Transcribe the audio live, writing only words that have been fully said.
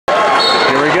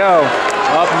go.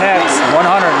 Up next, 195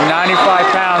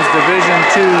 pounds, Division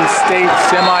II state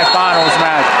semifinals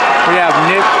match. We have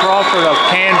Nick Crawford of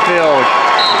Canfield.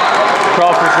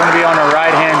 Crawford's going to be on the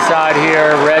right-hand side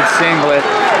here, red singlet,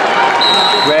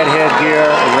 red headgear,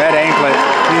 red anklet.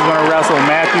 He's going to wrestle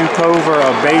Matthew Cover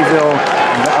of Bay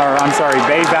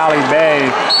Valley Bay.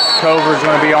 Cover's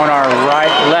going to be on our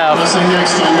left.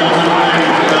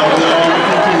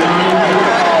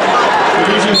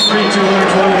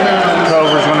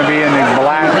 Cover's going to be in the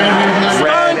black,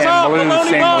 red, and blue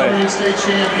singlet. State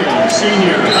champion,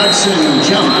 senior Hudson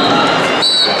John.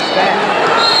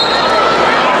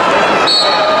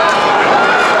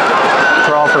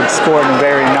 Crawford sporting a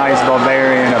very nice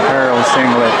Barbarian apparel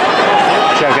singlet.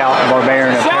 Check out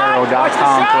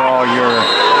barbarianapparel.com for all your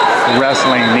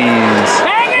wrestling needs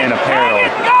in apparel.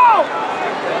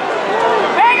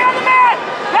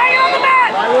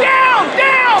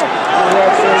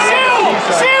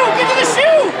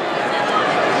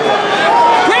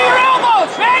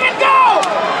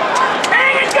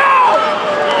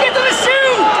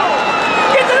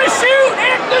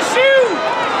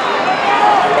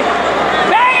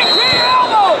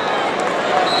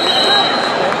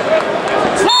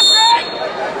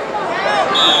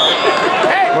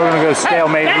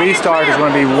 Stalemate. Restart is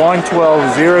going to be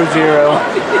 1:12:00.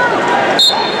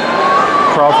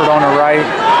 Crawford on the right,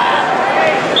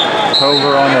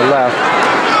 Cover on the left.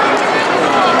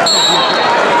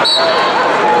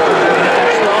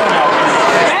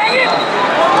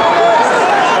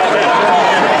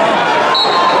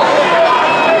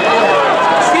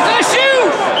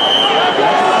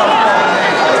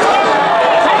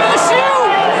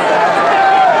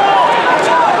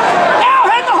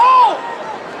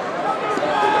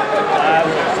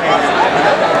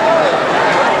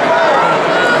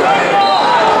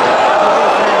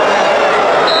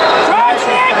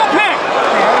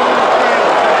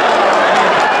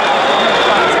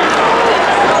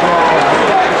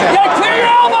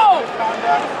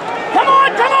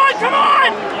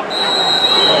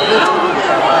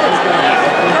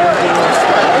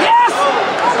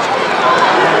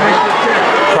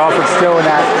 Still in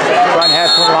that front head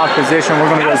foot lock position. We're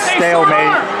going to go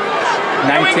stalemate.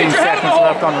 19 seconds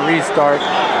left on the restart.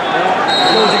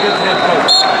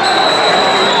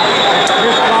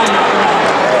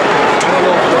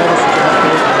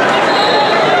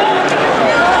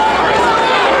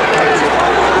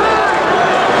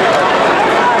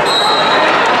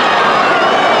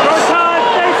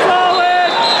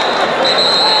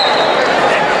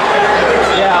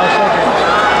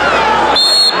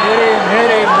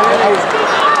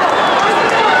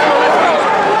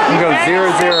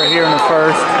 Here in the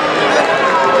first.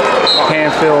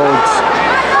 Canfield's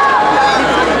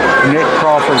Nick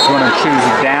Crawford's going to choose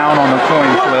down on the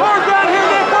coin flip.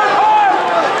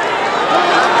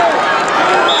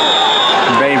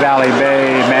 Bay Valley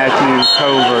Bay, Matthew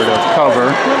Cover to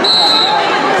cover.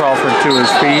 Crawford to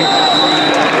his feet.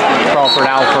 Crawford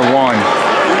out for one.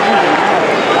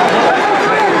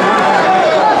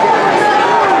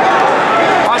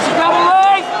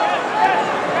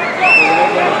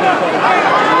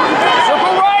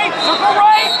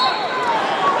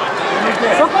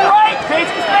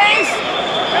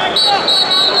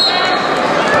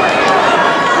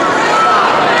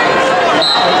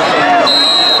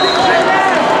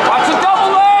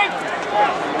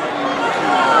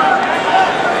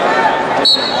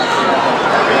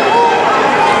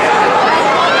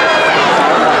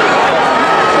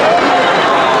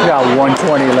 We got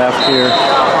 1:20 left here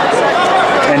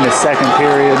in the second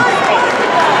period.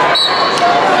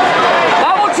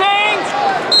 Double change.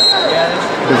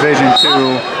 Division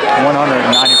II,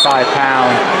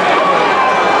 195-pound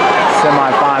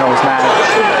semifinals match.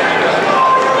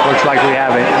 Looks like we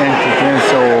have an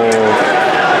intertensile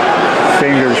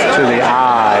fingers to the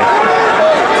eye.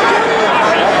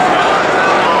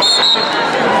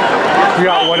 We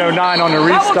got 109 on the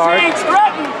restart.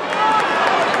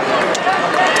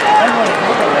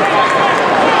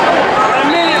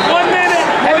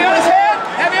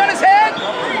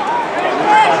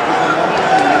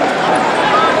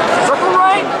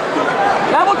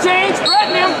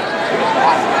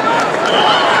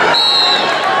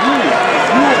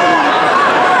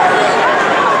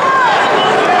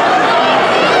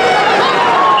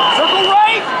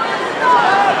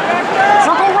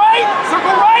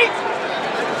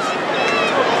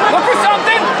 Look for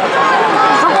something!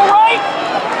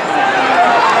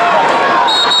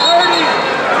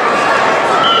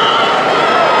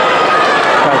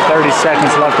 30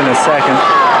 seconds left in the second.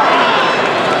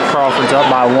 Crawford's up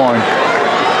by one.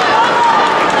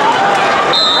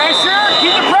 Pressure,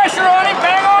 keep the pressure on it,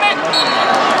 bang on it.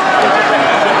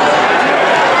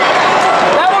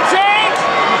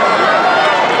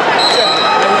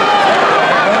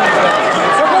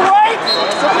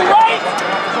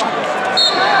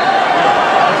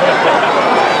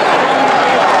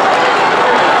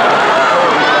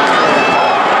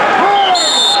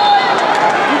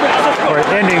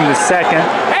 second.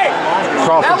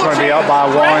 Crawford's going to be up by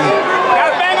 1.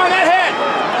 Gotta bang on that head.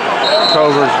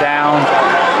 Clover's down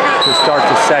to start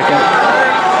the second.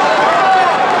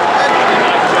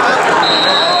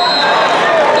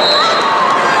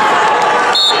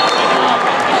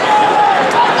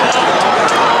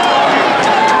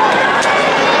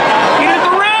 Get at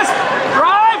the wrist.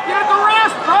 Drive. Get at the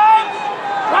wrist. Drive.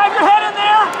 Drive your head in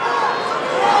there.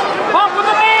 Bump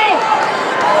with the knee.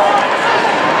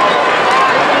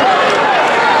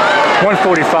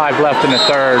 1:45 left in the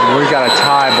third. We got a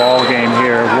tie ball game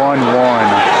here, 1-1.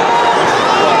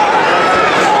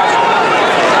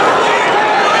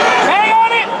 Hang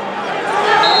on it.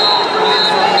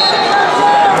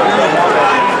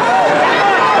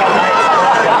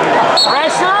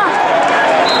 Pressure.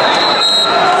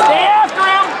 Stay after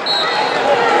him.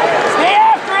 Stay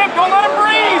after him. Don't let him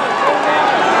breathe.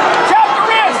 Chop the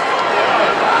wrist.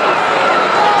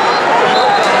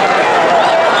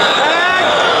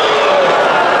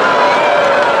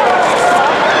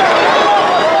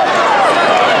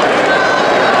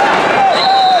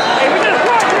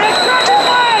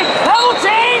 Level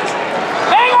change.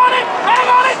 Bang on it. Bang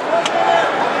on it.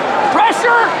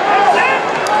 Pressure.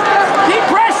 Keep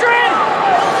pressuring.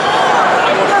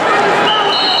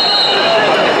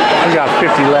 We got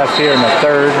 50 left here in the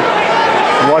third,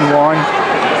 1-1.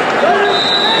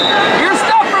 You're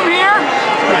stuck from here.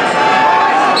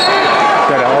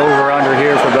 Got an over-under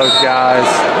here for those guys.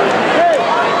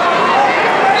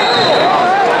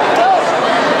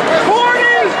 40.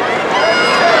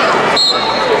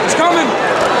 It's coming.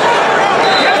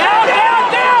 Down, down,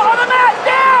 down. On the mat,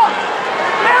 down.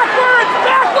 Backwards,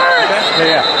 backwards.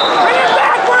 Yeah. Bring it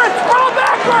backwards. Roll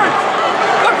backwards.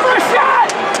 Look for a shot.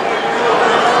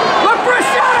 Look for a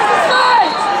shot at the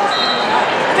sides.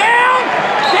 Down,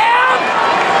 down.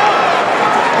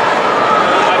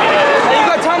 Hey, you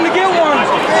got time to get one.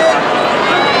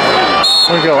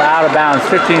 We go out of bounds.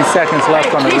 15 seconds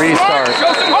left on the Be smart. restart.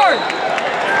 Show some heart.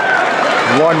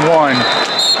 1-1.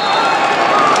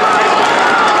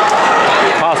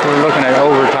 Possibly looking at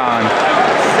overtime.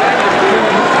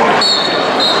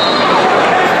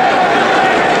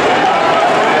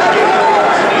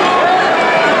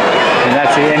 And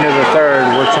that's the end of the third.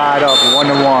 We're tied up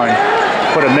 1-1.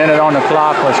 Put a minute on the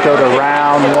clock. Let's go to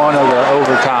round 1 of the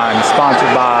overtime.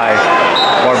 Sponsored by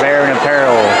Barbarian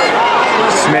Apparel,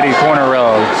 Smitty Corner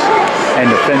Rugs, and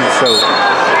Defense Soap.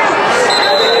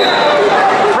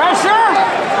 Pressure.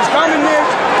 He's coming, Nick.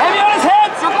 Heavy on his head.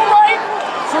 Circle right.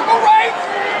 Circle right.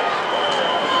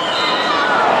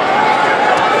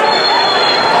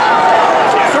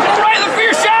 Circle right. Look for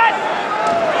your shot.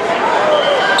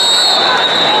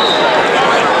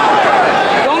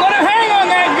 Don't let him hang on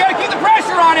that. You got to keep the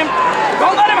pressure on him.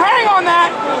 Don't let him hang on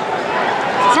that.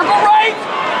 Circle right.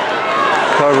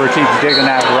 Clover keeps digging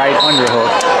that right underhook.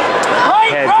 Right,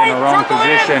 Head's right. in the wrong Circle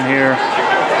position in. here.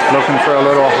 Looking for a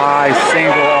little high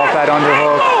single off that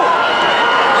underhook.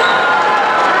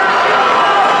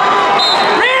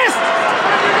 Wrist.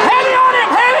 Heavy on him.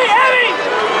 Heavy, heavy.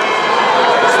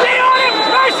 Stay on him.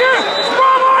 Pressure.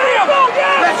 Sprawl on him.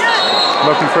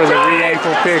 Looking for the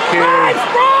re-ankle pick here. Right,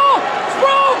 sprawl.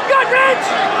 Sprawl. Gut wrench.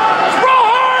 Sprawl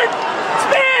hard.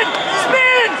 Spin.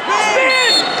 Spin.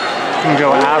 Spin. Can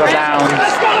go out of bounds.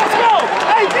 Let's go. Let's go.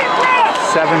 Hey, deep breath.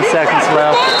 7 Deep seconds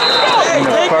breath. left Let's go. in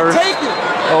the first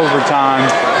overtime.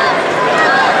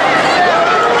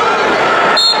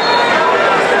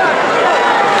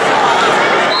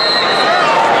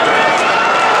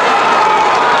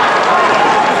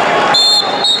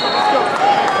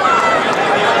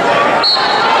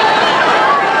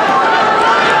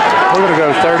 We're going to go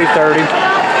 30-30.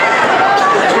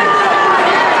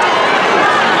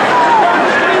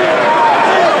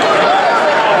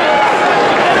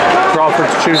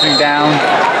 Crawford's choosing down.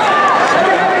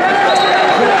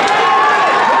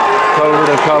 Clover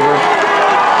to cover.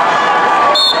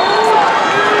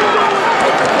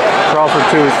 Crawford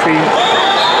to his feet.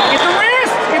 Get the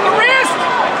wrist. Get the wrist.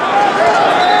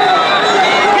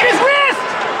 Get his wrist.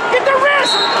 Get the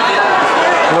wrist.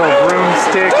 Little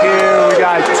broomstick here. We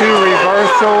got 2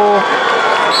 reversal.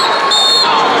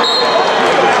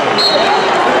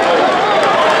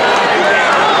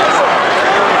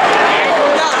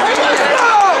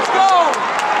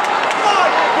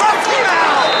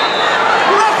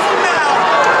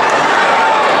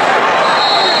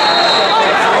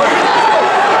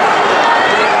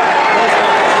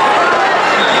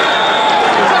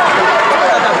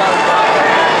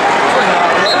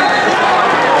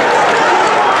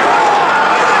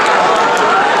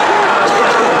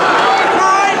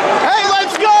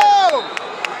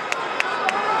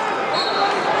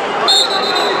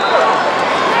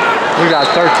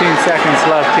 seconds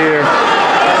left here.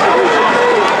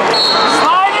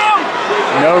 Slide him.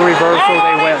 No reversal.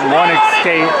 They went one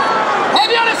escape.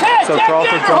 Heavy on his head. So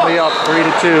Crawford's only up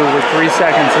 3-2 with 3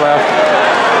 seconds left.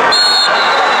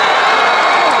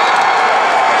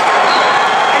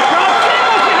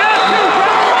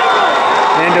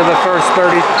 Into the first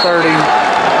 30-30.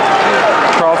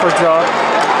 Crawford's up.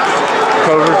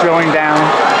 Cover's going down.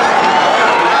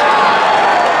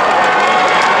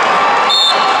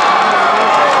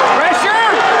 Pressure.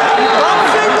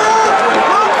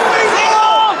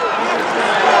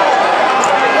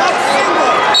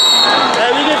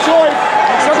 Hey, you get choice.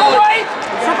 Circle right.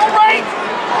 Circle right.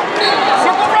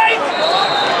 Circle right.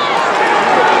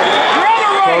 Your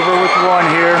other right. Cover with 1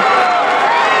 here.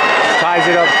 Ties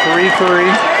it up 3-3.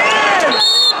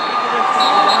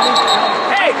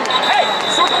 Hey,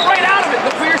 circle right out of it.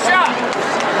 Look for your shot.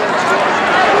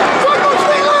 Circle,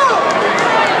 stay low.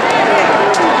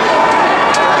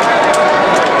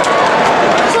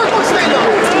 Circle, stay low.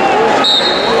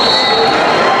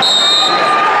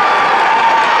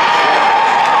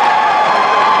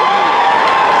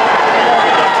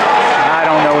 I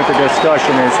don't know what the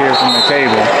discussion is here from the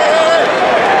table.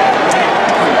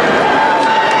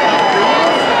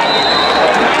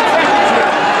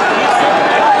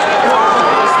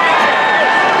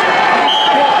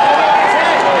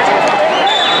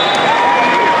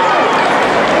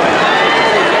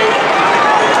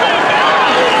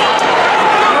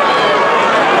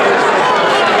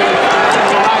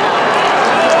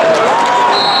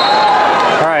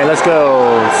 Let's go.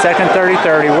 Second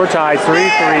 30-30. We're tied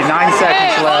 3-3. 9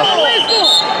 seconds left.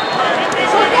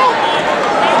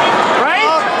 Right?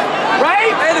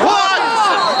 Right?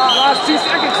 Last 2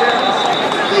 seconds here.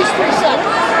 At least 3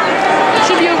 seconds. It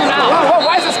should be over now. Whoa,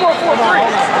 why is the score 4-3?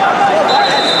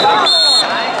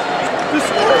 The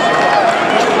score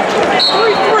is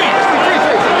 3-3.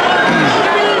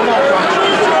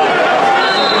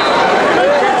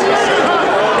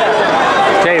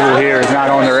 Table here is not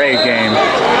on their A game.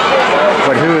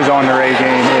 But who is on their A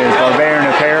game is Barbarian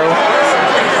Apparel,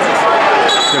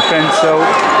 Defense Soap,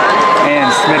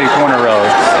 and Smitty Corner Row.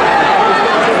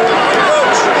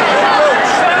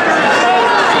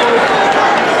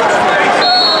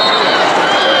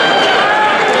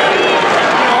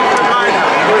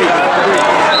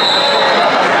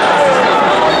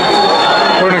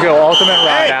 We're going to go ultimate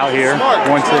ride out here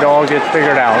once it all gets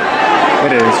figured out.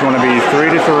 It is going to be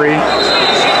 3-3.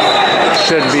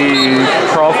 Should be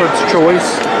Crawford's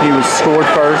choice. He was scored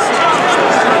first.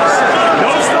 No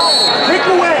stall. Pick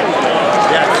away.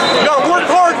 Yes. You gotta work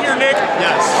hard here, Nick.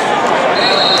 Yes.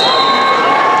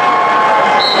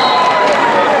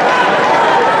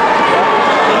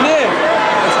 Nick,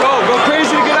 let's go. Go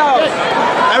crazy to get out.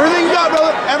 Everything you got,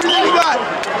 brother. Everything you got.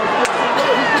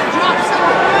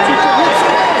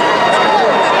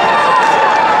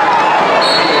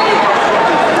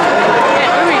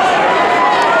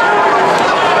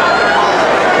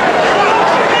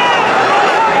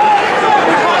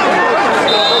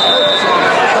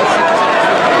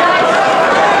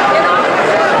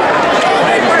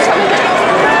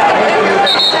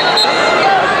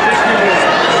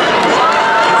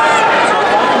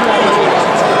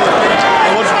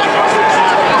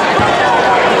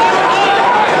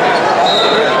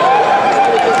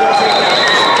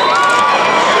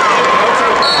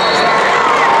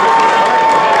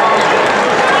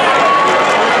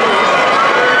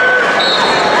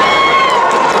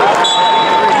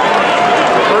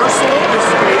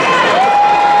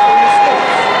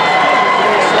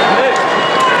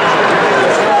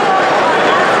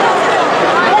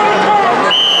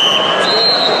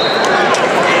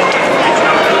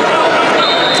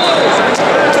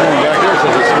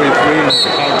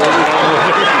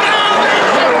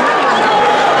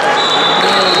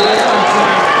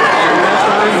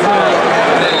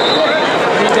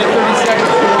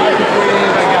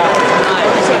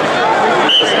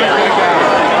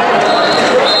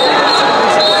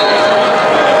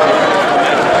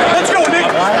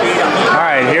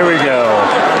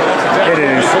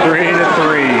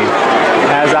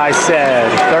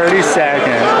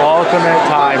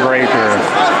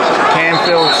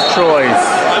 choice.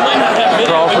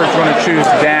 Crawford's going to choose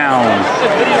down.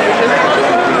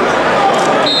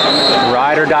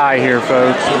 Ride or die here,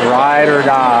 folks. Ride or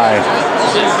die.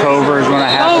 Cover's going to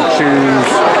have to choose,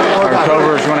 or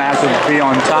Cover's going to have to be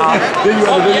on top.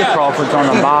 Crawford's on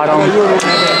the bottom.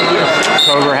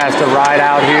 Cover has to ride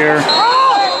out here.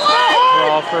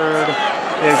 Crawford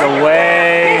is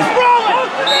away.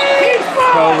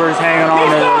 Cover's hanging on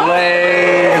to the leg.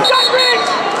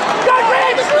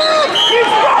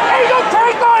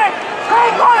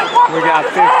 We got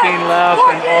 15 15 left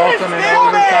in alternate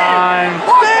overtime.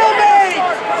 Stalemate!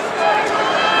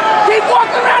 Keep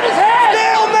walking around his head!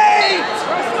 Stalemate!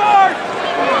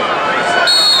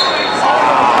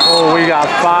 Oh, we got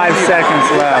 5 seconds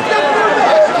left.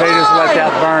 They just let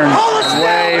that burn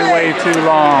way too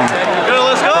long. Good,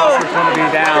 let's go! Crawford's going to be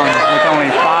down with only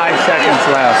 5 seconds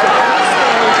left.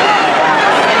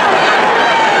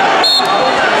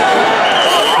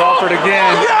 Crawford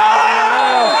again. 5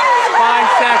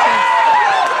 seconds.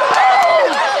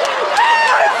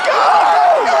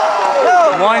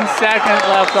 1 second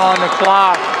left on the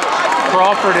clock.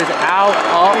 Crawford is out,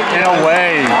 up, and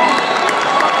away.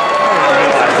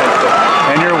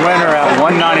 And your winner at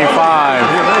 195,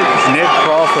 Nick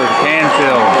Crawford.